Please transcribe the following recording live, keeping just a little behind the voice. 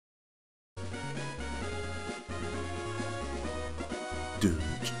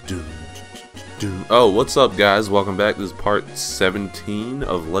Oh, what's up, guys? Welcome back. This is part 17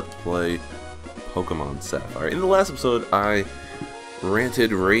 of Let's Play Pokemon Sapphire. In the last episode, I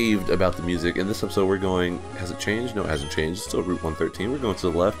ranted, raved about the music. In this episode, we're going... Has it changed? No, it hasn't changed. It's still Route 113. We're going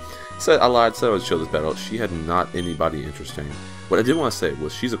to the left. I lied, said I would show this battle. She had not anybody interesting. What I did want to say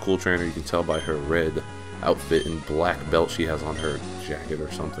was she's a cool trainer. You can tell by her red outfit and black belt she has on her jacket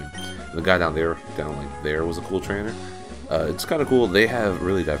or something. The guy down like there, was a cool trainer. It's kind of cool. They have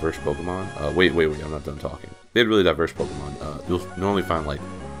really diverse Pokemon. Wait, I'm not done talking. They had really diverse Pokemon. You'll normally find like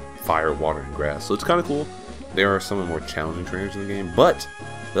fire, water, and grass. So it's kind of cool. There are some of the more challenging trainers in the game. But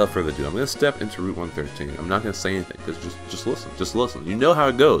without further ado, I'm going to step into Route 113. I'm not going to say anything because just listen. Just listen. You know how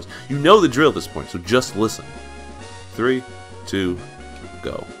it goes. You know the drill at this point. So just listen. 3, 2,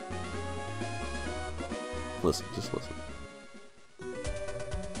 go. Listen. Just listen.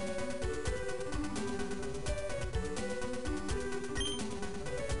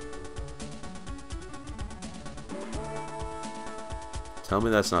 Tell me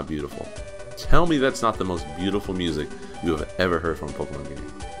that's not beautiful. Tell me that's not the most beautiful music you have ever heard from a Pokemon game.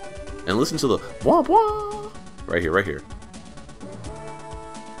 And listen to the wah wah right here, right here.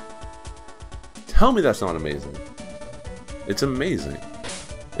 Tell me that's not amazing. It's amazing.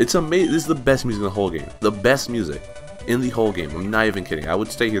 It's amazing. This is the best music in the whole game. The best music in the whole game. I'm not even kidding. I would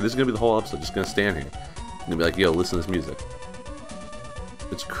stay here. This is gonna be the whole episode. Just gonna stand here and be like, yo, listen to this music.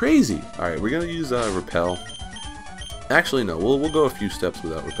 It's crazy. All right, we're gonna use Repel. Actually, no. We'll go a few steps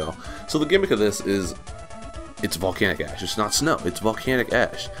without Repel. So the gimmick of this is it's volcanic ash. It's not snow. It's volcanic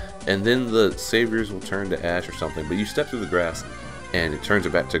ash. And then the saviors will turn to ash or something. But you step through the grass, and it turns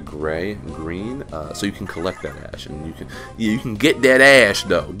it back to gray, green. So you can collect that ash, and you can get that ash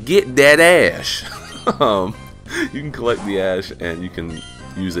though. Get that ash. You can collect the ash, and you can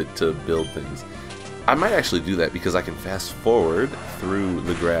use it to build things. I might actually do that because I can fast forward through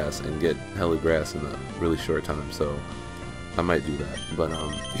the grass and get hella grass in a really short time. So I might do that. But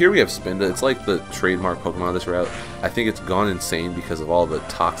here we have Spinda. It's like the trademark Pokemon of this route. I think it's gone insane because of all the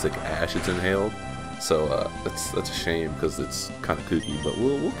toxic ash it's inhaled. So that's a shame because it's kind of kooky, but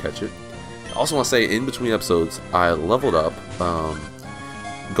we'll catch it. I also want to say, in between episodes, I leveled up.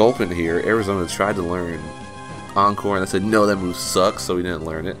 Gulpin here, Arizona, tried to learn Encore, and I said, no, that move sucks, so he didn't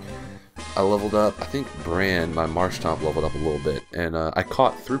learn it. I leveled up, I think Bran, my Marshtomp, leveled up a little bit, and I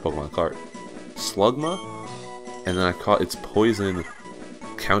caught 3 Pokemon. I caught Slugma, and then I caught its poison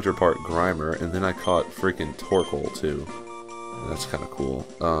counterpart Grimer, and then I caught freaking Torkoal too. And that's kind of cool.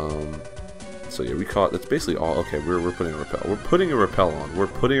 So yeah, we caught, that's basically all. Okay, we're putting a Repel. We're putting a Repel on. We're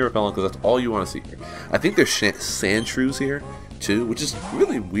putting a Repel on because that's all you want to see here. I think there's Sandshrews here too, which is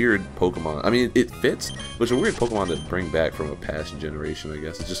really weird Pokemon. I mean, it fits, but it's a weird Pokemon to bring back from a past generation, I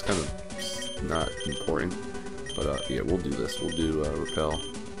guess. It's just kind of not important. But yeah, we'll do this. We'll do Repel.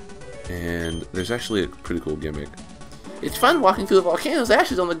 And there's actually a pretty cool gimmick. It's fun walking through the volcanoes,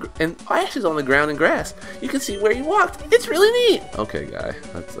 ashes on the ground and grass. You can see where you walked. It's really neat. Okay, guy,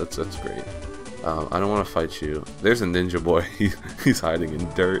 that's great. I don't want to fight you. There's a ninja boy. He's hiding in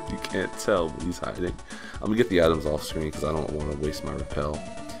dirt. You can't tell, but he's hiding. I'm gonna get the items off screen because I don't want to waste my Repel.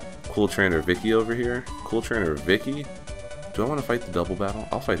 Cool trainer Vicky over here. Cool trainer Vicky. Do I want to fight the double battle?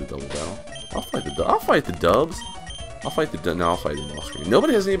 I'll fight the double battle. I'll fight the dubs. I'll fight them off screen.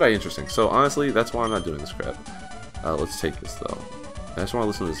 Nobody has anybody interesting. So honestly, that's why I'm not doing this crap. Let's take this though. I just want to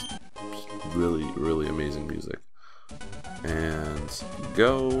listen to this really, really amazing music. And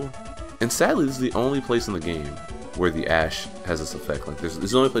go. And sadly, this is the only place in the game where the ash has this effect. Like, this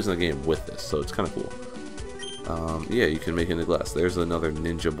is the only place in the game with this, so it's kind of cool. Yeah, you can make it into glass. There's another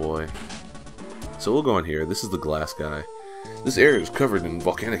ninja boy. So we'll go in here. This is the glass guy. This area is covered in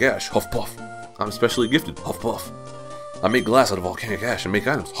volcanic ash. Huff puff. I'm especially gifted. Huff puff. I make glass out of volcanic ash and make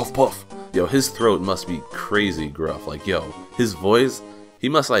items. Huff puff. Yo, his throat must be crazy gruff. Like, yo, his voice, he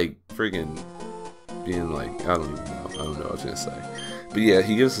must like friggin' being like, I don't even know. I don't know what I was gonna say. But yeah,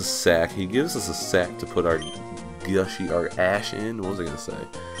 he gives us a sack. He gives us a sack to put our ash in. What was I gonna say?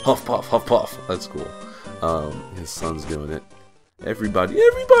 Huff puff, huff puff. That's cool. His son's doing it. Everybody's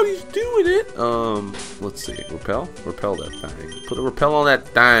doing it. Let's see. Repel that thing. Put a Repel on that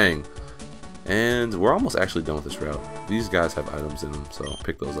thing. And we're almost actually done with this route. These guys have items in them, so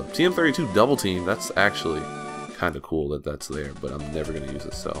pick those up. TM32 double team. That's actually kind of cool that that's there, but I'm never gonna use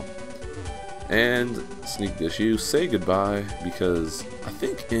it. So. And sneak dish you, say goodbye, because I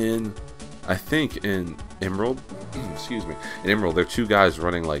think in Emerald, excuse me, in Emerald there are 2 guys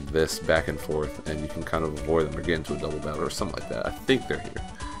running like this back and forth, and you can kind of avoid them or get into a double battle or something like that. I think they're here.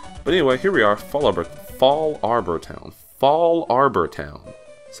 But anyway, here we are, Fallarbor Town.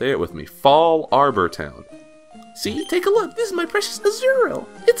 Say it with me. Fallarbor Town. See, take a look. This is my precious Azuro.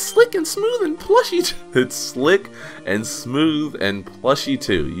 It's slick and smooth and plushy. It's slick and smooth and plushy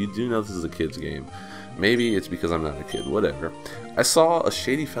too. You do know this is a kid's game. Maybe it's because I'm not a kid. Whatever. I saw a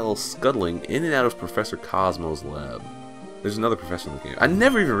shady fellow scuttling in and out of Professor Cosmo's lab. There's another professor in the game. I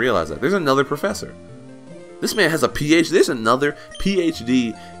never even realized that. There's another professor. This man has a PhD. There's another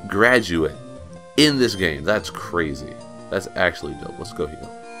PhD graduate in this game. That's crazy. That's actually dope. Let's go here.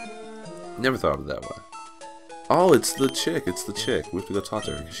 Never thought of it that way. Oh, it's the chick. It's the chick. We have to go talk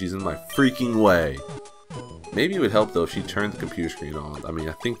to her because she's in my freaking way. Maybe it would help though if she turned the computer screen on. I mean,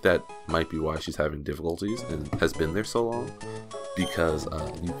 I think that might be why she's having difficulties and has been there so long. Because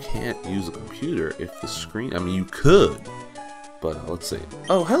you can't use a computer if the screen... I mean, you could. But let's see.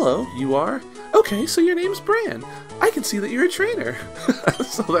 Oh, hello. You are? Okay, so your name's Bran. I can see that you're a trainer.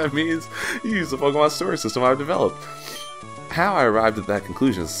 So that means you use the Pokemon storage system I've developed. How I arrived at that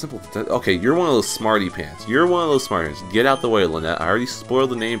conclusion is simple. Okay, you're one of those smarty pants. You're one of those smarty pants. Get out the way, Lannette. I already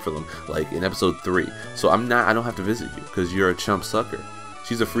spoiled the name for them, like in episode 3. So I don't have to visit you, because you're a chump sucker.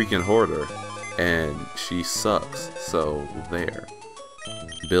 She's a freaking hoarder, and she sucks. So there.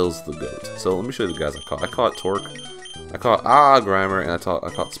 Bill's the goat. So let me show you the guys I caught. I caught Torque. I caught Grimer, and I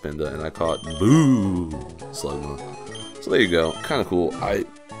caught Spinda, and I caught Boo Slugma. So there you go. Kind of cool. I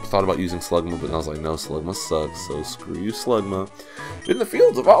thought about using Slugma, but I was like, no, Slugma sucks, so screw you, Slugma. In the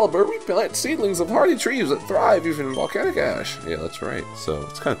fields of Fallarbor, we plant seedlings of hardy trees that thrive even in volcanic ash. Yeah, that's right. So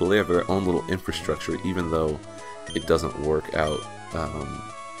it's kind of cool. They have their own little infrastructure, even though it doesn't work out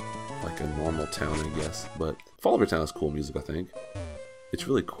like a normal town, I guess. But Fallarbor Town has cool music, I think. It's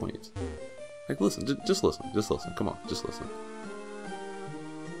really quaint. Like, listen, just listen, just listen. Come on, just listen.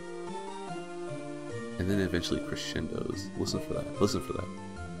 And then eventually crescendos. Listen for that. Listen for that.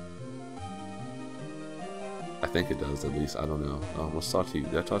 I think it does, at least. I don't know. Let's talk to you.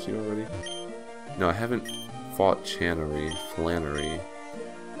 Did I talk to you already? No, I haven't fought Flannery.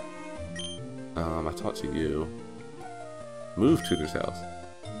 I talked to you. Move Tutor's house.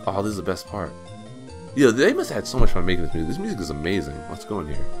 Oh, this is the best part. Yeah, they must have had so much fun making this music. This music is amazing. Let's go in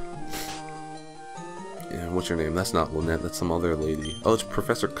here. Yeah, what's your name? That's not Lynette, that's some other lady. Oh, it's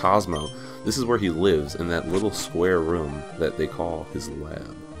Professor Cosmo. This is where he lives, in that little square room that they call his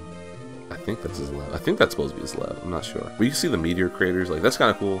lab. I think that's his lab. I think that's supposed to be his lab. I'm not sure. But you can see the meteor craters. Like, that's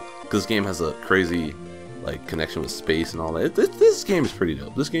kind of cool, because this game has a crazy, like, connection with space and all that. This game is pretty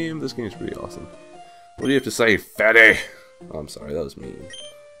dope. This game is pretty awesome. What do you have to say, fatty? Oh, I'm sorry, that was mean.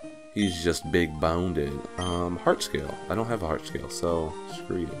 He's just big-boned. Heart scale. I don't have a heart scale, so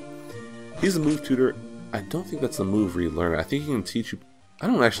screw you. He's a move tutor. I don't think that's the move relearner. I think he can teach you... I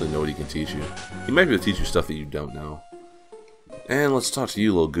don't actually know what he can teach you. He might be able to teach you stuff that you don't know. And let's talk to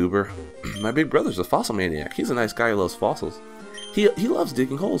you, little goober. My big brother's a fossil maniac. He's a nice guy who loves fossils. He loves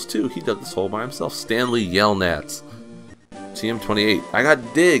digging holes, too. He dug this hole by himself. Stanley Yelnats. TM28. I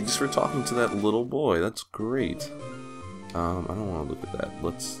got digged just for talking to that little boy. That's great. I don't want to look at that.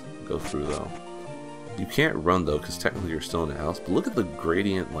 Let's go through, though. You can't run, though, because technically you're still in the house. But look at the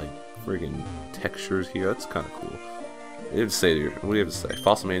gradient, like, friggin' textures here. That's kind of cool. What do you have to say here? What do you have to say?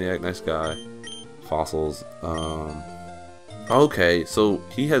 Fossil maniac, nice guy. Fossils. Okay, so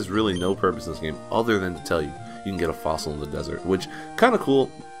he has really no purpose in this game other than to tell you you can get a fossil in the desert, which kind of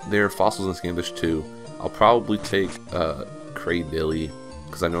cool. There are fossils in this game. There's 2. I'll probably take Craydilly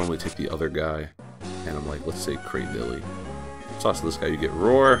because I normally take the other guy, and I'm like, let's take Craydilly. Talk to this guy. You get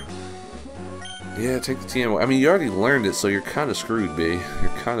Roar. Yeah, take the TM. I mean, you already learned it, so you're kind of screwed, B.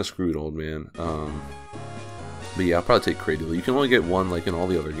 You're kind of screwed, old man. But yeah, I'll probably take Craydilly. You can only get 1 like in all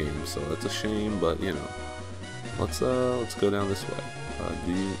the other games, so that's a shame. But you know, let's go down this way.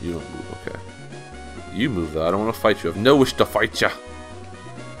 You don't move? Okay. You move though. I don't want to fight you. I have no wish to fight ya.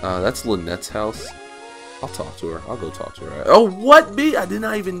 That's Lynette's house. I'll talk to her. I'll go talk to her. Oh, what, B? I did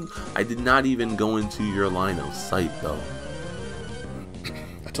not even go into your line of sight though.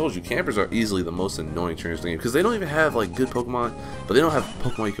 I told you, campers are easily the most annoying trainers in the game because they don't even have like good Pokemon, but they don't have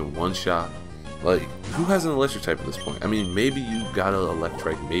Pokemon you can one-shot. Like, who has an electric type at this point? I mean, maybe you got an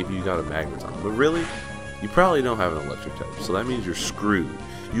Electrike, maybe you got a Magneton, but really, you probably don't have an electric type, so that means you're screwed.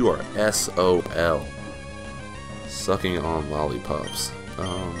 You are SOL. Sucking on lollipops.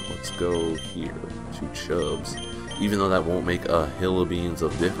 Let's go here to Chubbs, even though that won't make a hill of beans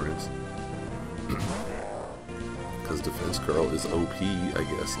of difference. Because Defense Curl is OP, I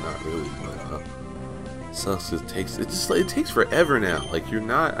guess, not really, but sucks. It takes forever now. Like, you're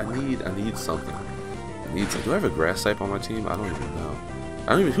not. I need something. Do I have a grass type on my team? I don't even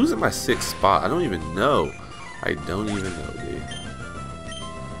know. Who's in my 6th spot? I don't even know. Dude.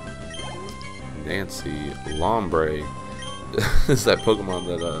 Nancy, Lombre, It's that Pokemon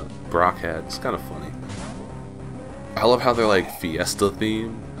that Brock had. It's kind of funny. I love how they're like Fiesta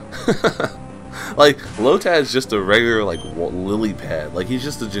themed. Like Lotad's just a regular like lily pad. Like he's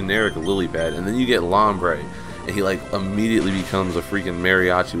just a generic lily pad, and then you get Lombre, and he like immediately becomes a freaking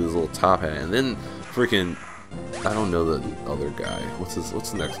mariachi with his little top hat, and then freaking I don't know the other guy. What's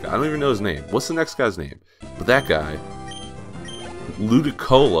the next guy? I don't even know his name. What's the next guy's name? But that guy,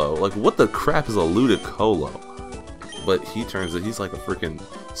 Ludicolo. Like what the crap is a Ludicolo? But he turns it. He's like a freaking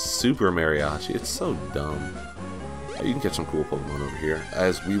super mariachi. It's so dumb. You can catch some cool Pokemon over here,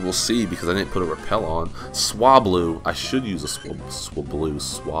 as we will see, because I didn't put a repel on. Swablu. I should use a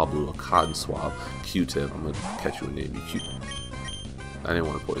Swablu, a cotton swab. Q-tip. I'm gonna catch you a name. You Q. I didn't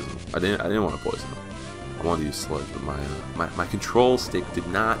want to poison him. I didn't want to poison him. I wanted to use Sludge, but my control stick did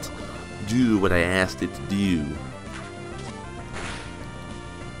not do what I asked it to do.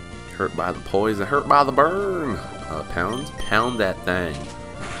 Hurt by the poison. Hurt by the burn. Pound that thing.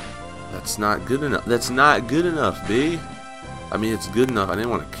 That's not good enough. That's not good enough, B. I mean, it's good enough. I didn't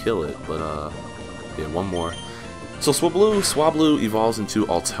want to kill it, but yeah, one more. So Swablu evolves into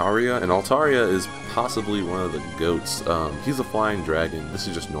Altaria, and Altaria is possibly one of the goats. He's a flying dragon. This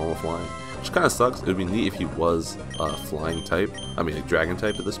is just normal flying, which kind of sucks. It would be neat if he was a flying type. I mean, a dragon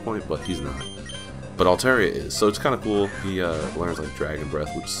type at this point, but he's not. But Altaria is, so it's kind of cool. He learns like Dragon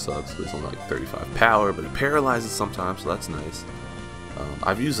Breath, which sucks. It's only like 35 power, but it paralyzes sometimes, so that's nice.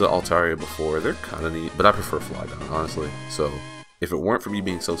 I've used the Altaria before. They're kind of neat, but I prefer Flygon, honestly. So if it weren't for me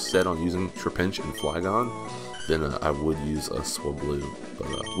being so set on using Trapinch and Flygon, then I would use a Swablu. But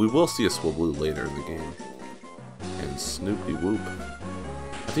we will see a Swablu later in the game. And Snoopy Whoop.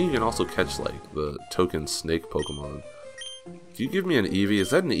 I think you can also catch like the token snake Pokemon. Do you give me an Eevee?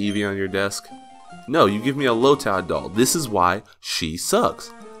 Is that an Eevee on your desk? No, you give me a Lotad doll. This is why she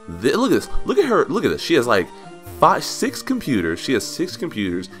sucks. Look at this. Look at her. Look at this. She has like 6 computers. She has 6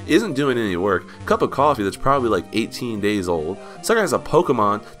 computers. Isn't doing any work. Cup of coffee that's probably like 18 days old. Sucker has a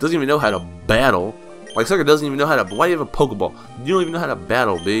Pokemon. Doesn't even know how to battle. Like Sucker doesn't even know how to. Why do you have a Pokeball? You don't even know how to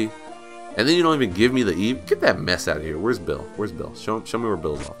battle, B. And then you don't even give me the Eevee. Get that mess out of here. Where's Bill? Where's Bill? Show me where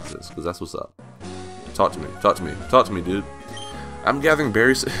Bill's office is, because that's what's up. Talk to me. Talk to me. Talk to me, dude. I'm gathering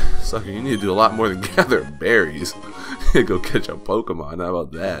berries. Sucker, you need to do a lot more than gather berries. Go catch a Pokemon. How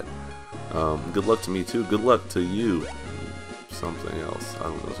about that? Good luck to me too. Good luck to you. Something else. I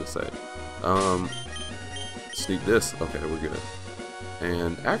don't know what to say. Sneak this. Okay, we're good.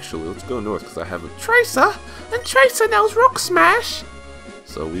 And actually, let's go north because I have a Tracer, and Tracer knows Rock Smash.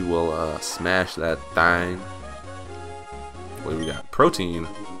 So we will smash that thing. What do we got? Protein.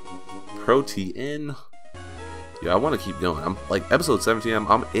 Protein. Yeah, I want to keep going. I'm like episode 17.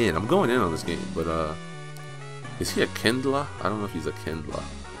 I'm in. I'm going in on this game. But is he a Kindler? I don't know if he's a Kindler.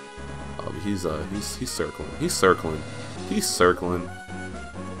 Oh, he's circling. He's circling. He's circling.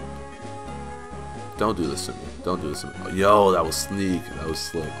 Don't do this to me. Don't do this to me. Oh, yo, that was sneak. That was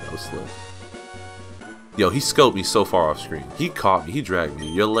slick. That was slick. Yo, he scoped me so far off screen. He caught me. He dragged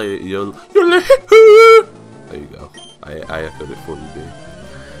me. You're late. You're late. There you go. I echoed it for you, B.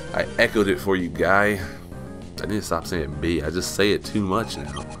 I echoed it for you, guy. I need to stop saying B. I just say it too much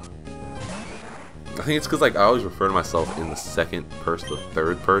now. I think it's because like I always refer to myself in the second person, the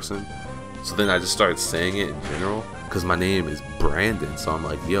third person. So then I just started saying it in general because my name is Brandon. So I'm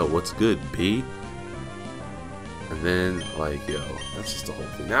like, yo, what's good, B? And then like, yo, that's just the whole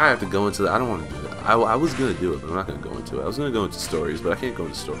thing. Now I have to go into the. I don't want to do it. I was gonna do it, but I'm not gonna go into it. I was gonna go into stories, but I can't go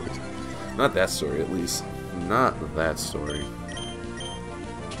into stories. Not that story, at least. Not that story.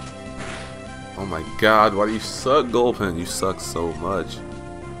 Oh my God! Why do you suck, Gulpin? You suck so much.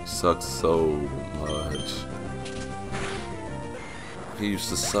 You suck so much. He used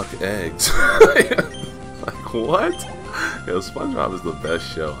to suck eggs. Like what? Yo, SpongeBob is the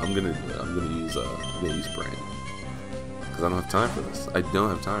best show. I'm gonna use Brandon because I don't have time for this. I don't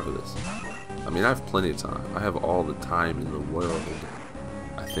have time for this. I mean, I have plenty of time. I have all the time in the world.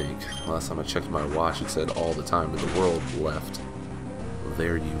 I think last time I checked my watch, it said all the time in the world left. Well,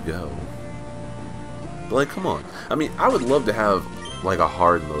 there you go. But like, come on. I mean, I would love to have like a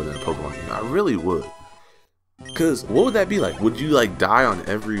hard mode in a Pokemon game. I really would. Cause what would that be like? Would you like die on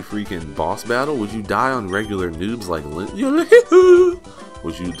every freaking boss battle? Would you die on regular noobs like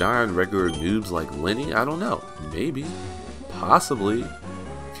Would you die on regular noobs like Lenny? I don't know. Maybe. Possibly.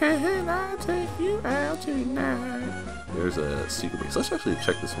 Can I take you out tonight? There's a secret base. Let's actually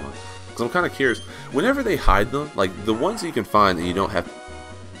check this one. Because I'm kind of curious. Whenever they hide them, like the ones you can find and you don't have.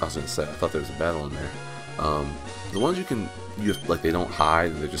 I was going to say, I thought there was a battle in there. The ones like they don't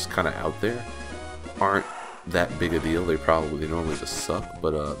hide and they're just kind of out there aren't that big a deal. They normally just suck.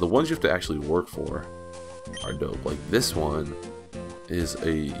 But the ones you have to actually work for are dope. Like this one is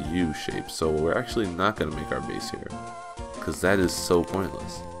a U shape, so we're actually not gonna make our base here because that is so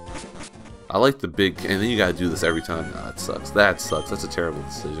pointless. I like the big, and then you gotta do this every time. Nah, that sucks. That sucks. That's a terrible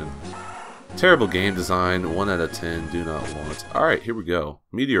decision. Terrible game design. 1 out of 10. Do not want. All right, here we go.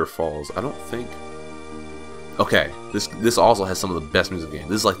 Meteor Falls. I don't think. Okay, this also has some of the best music in the game.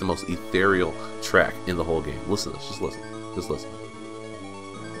 This is like the most ethereal track in the whole game. Listen to this. Just listen. Just listen.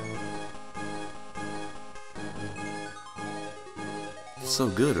 It's so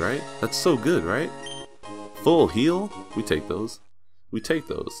good, right? That's so good, right? Full heal. We take those. We take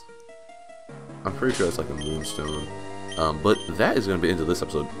those. I'm pretty sure it's like a moonstone. But that is going to be into this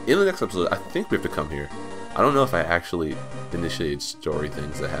episode. In the next episode, I think we have to come here. I don't know if I actually initiated story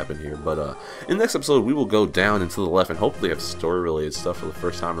things that happen here, but in the next episode, we will go down and to the left and hopefully have story-related stuff for the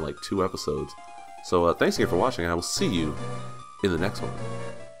first time in like 2 episodes. So thanks again for watching, and I will see you in the next one.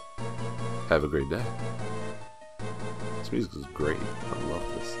 Have a great day. This music is great. I love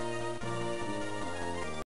this.